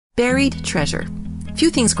Buried treasure.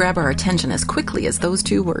 Few things grab our attention as quickly as those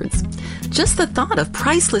two words. Just the thought of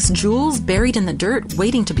priceless jewels buried in the dirt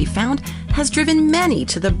waiting to be found has driven many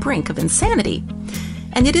to the brink of insanity.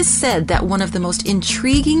 And it is said that one of the most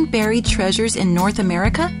intriguing buried treasures in North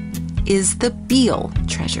America is the Beale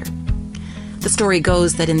treasure. The story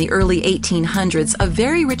goes that in the early 1800s, a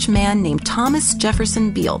very rich man named Thomas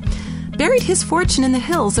Jefferson Beale buried his fortune in the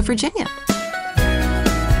hills of Virginia.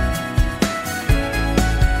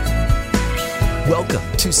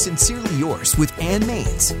 Welcome to Sincerely Yours with Ann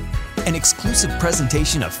Maines, an exclusive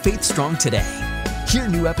presentation of Faith Strong Today. Hear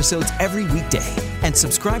new episodes every weekday and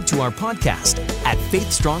subscribe to our podcast at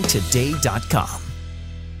faithstrongtoday.com.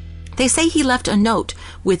 They say he left a note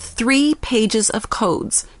with 3 pages of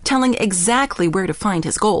codes telling exactly where to find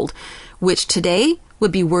his gold, which today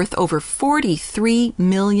would be worth over $43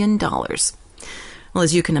 million. Well,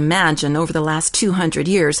 as you can imagine, over the last 200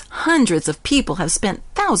 years, hundreds of people have spent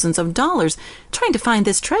thousands of dollars trying to find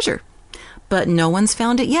this treasure. But no one's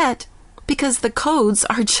found it yet, because the codes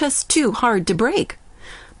are just too hard to break.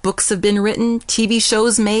 Books have been written, TV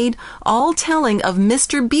shows made, all telling of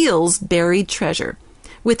Mr. Beale's buried treasure,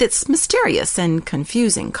 with its mysterious and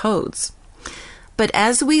confusing codes. But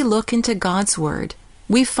as we look into God's Word,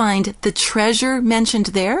 we find the treasure mentioned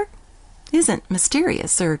there isn't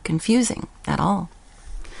mysterious or confusing at all.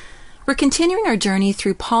 We're continuing our journey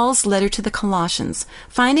through Paul's letter to the Colossians,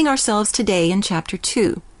 finding ourselves today in chapter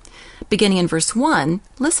 2. Beginning in verse 1,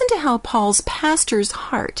 listen to how Paul's pastor's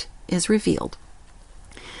heart is revealed.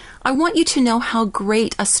 I want you to know how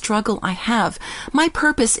great a struggle I have. My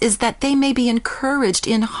purpose is that they may be encouraged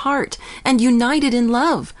in heart and united in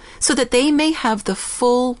love, so that they may have the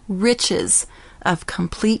full riches of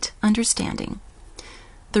complete understanding.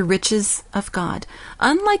 The riches of God.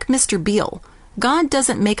 Unlike Mr. Beale, God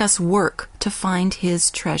doesn't make us work to find His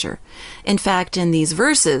treasure. In fact, in these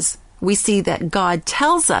verses, we see that God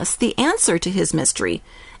tells us the answer to His mystery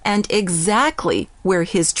and exactly where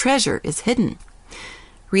His treasure is hidden.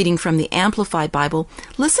 Reading from the Amplified Bible,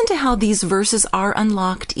 listen to how these verses are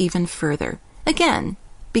unlocked even further. Again,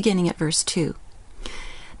 beginning at verse 2.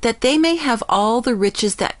 That they may have all the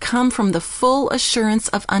riches that come from the full assurance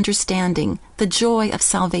of understanding, the joy of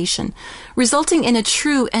salvation, resulting in a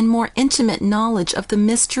true and more intimate knowledge of the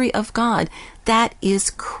mystery of God, that is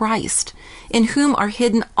Christ, in whom are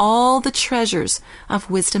hidden all the treasures of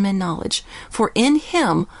wisdom and knowledge. For in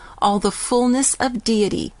Him all the fullness of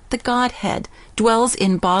deity, the Godhead, dwells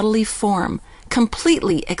in bodily form,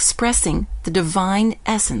 completely expressing the divine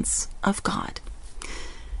essence of God.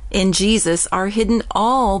 In Jesus are hidden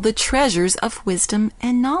all the treasures of wisdom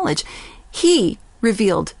and knowledge. He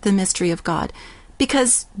revealed the mystery of God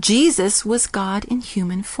because Jesus was God in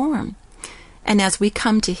human form. And as we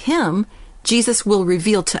come to Him, Jesus will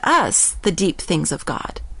reveal to us the deep things of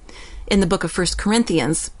God. In the book of 1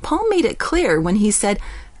 Corinthians, Paul made it clear when he said,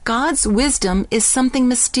 God's wisdom is something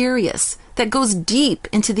mysterious that goes deep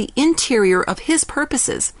into the interior of His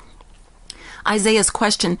purposes. Isaiah's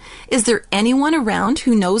question, is there anyone around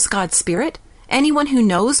who knows God's Spirit? Anyone who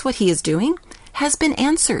knows what He is doing? Has been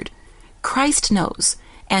answered. Christ knows,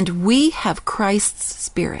 and we have Christ's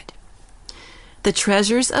Spirit. The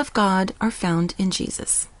treasures of God are found in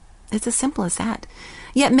Jesus. It's as simple as that.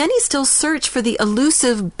 Yet many still search for the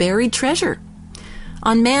elusive buried treasure.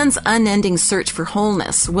 On man's unending search for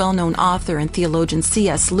wholeness, well-known author and theologian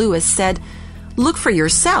C.S. Lewis said, "Look for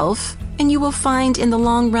yourself, and you will find in the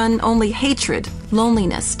long run only hatred,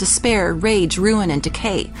 loneliness, despair, rage, ruin, and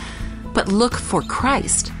decay. But look for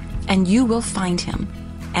Christ, and you will find Him,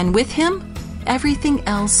 and with Him, everything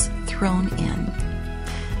else thrown in."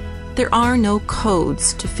 There are no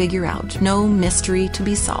codes to figure out, no mystery to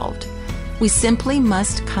be solved. We simply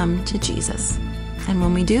must come to Jesus. And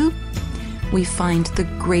when we do, we find the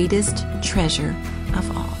greatest treasure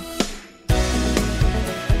of all.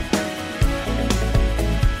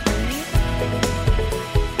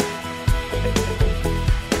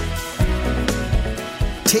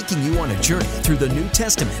 Taking you on a journey through the New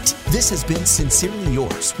Testament. This has been Sincerely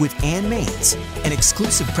Yours with Ann Maines, an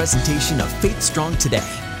exclusive presentation of Faith Strong Today.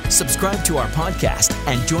 Subscribe to our podcast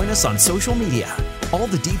and join us on social media. All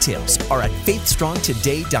the details are at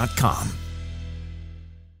faithstrongtoday.com.